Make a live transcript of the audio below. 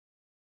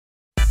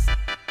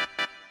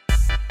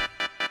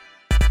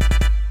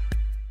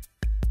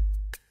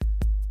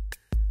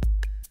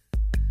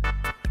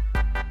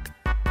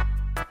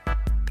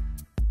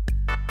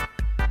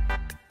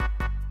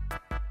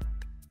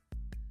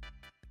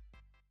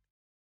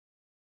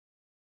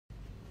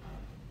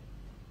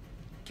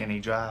Can he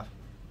drive?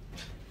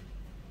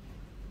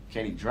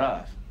 Can he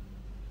drive?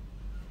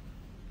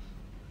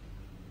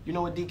 You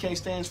know what DK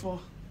stands for?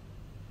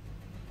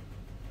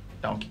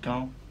 Donkey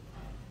Kong?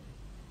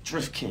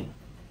 Drift King.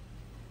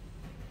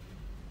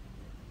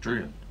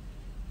 Drift?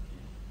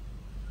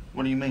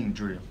 What do you mean,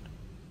 drift?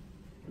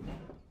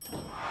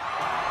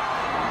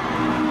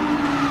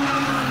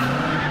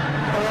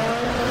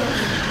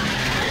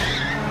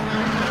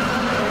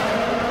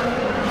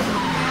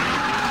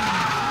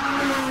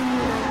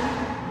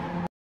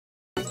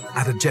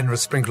 Add a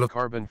generous sprinkle of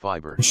carbon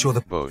fiber. Ensure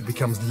the boat it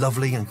becomes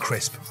lovely and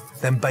crisp.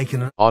 Then bake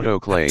in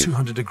autoclave. at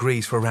 200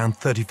 degrees for around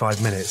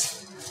 35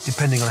 minutes,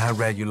 depending on how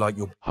rare you like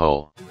your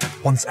hull.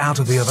 Once out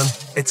of the oven,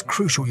 it's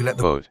crucial you let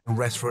the boat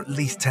rest for at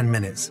least 10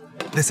 minutes.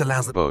 This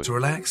allows the boat to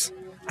relax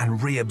and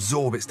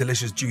reabsorb its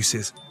delicious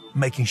juices,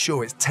 making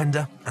sure it's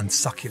tender and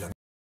succulent.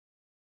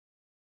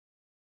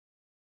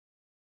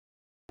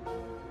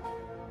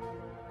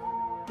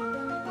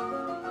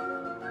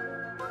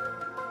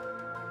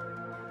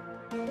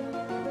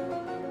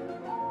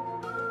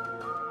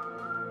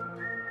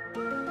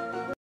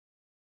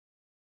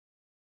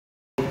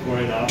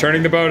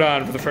 Turning the boat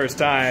on for the first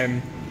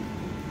time.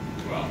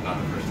 Well,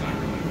 not the first time,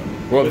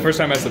 really. Well, the first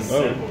time as a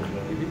boat.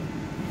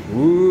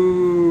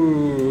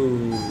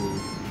 Ooh.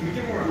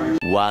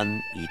 One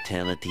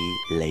eternity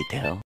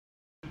later.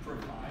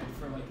 Provide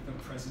for like the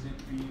president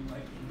being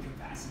like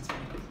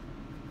incapacitated.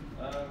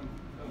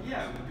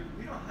 Yeah,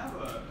 we don't have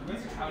a. We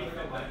don't have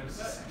a light of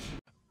section.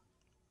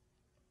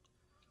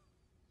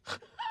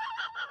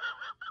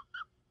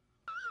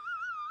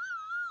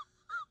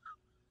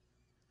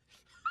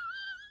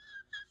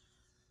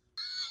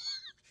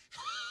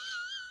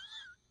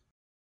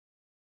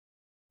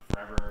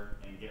 Forever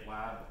in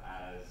GitLab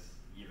as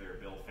either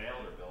build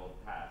failed or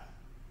build passed.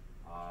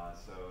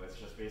 So it's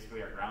just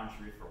basically our ground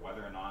truth for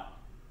whether or not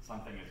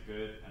something is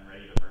good and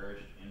ready to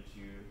merge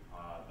into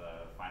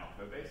the final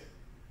code base.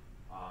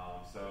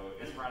 So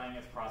it's running,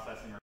 it's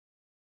processing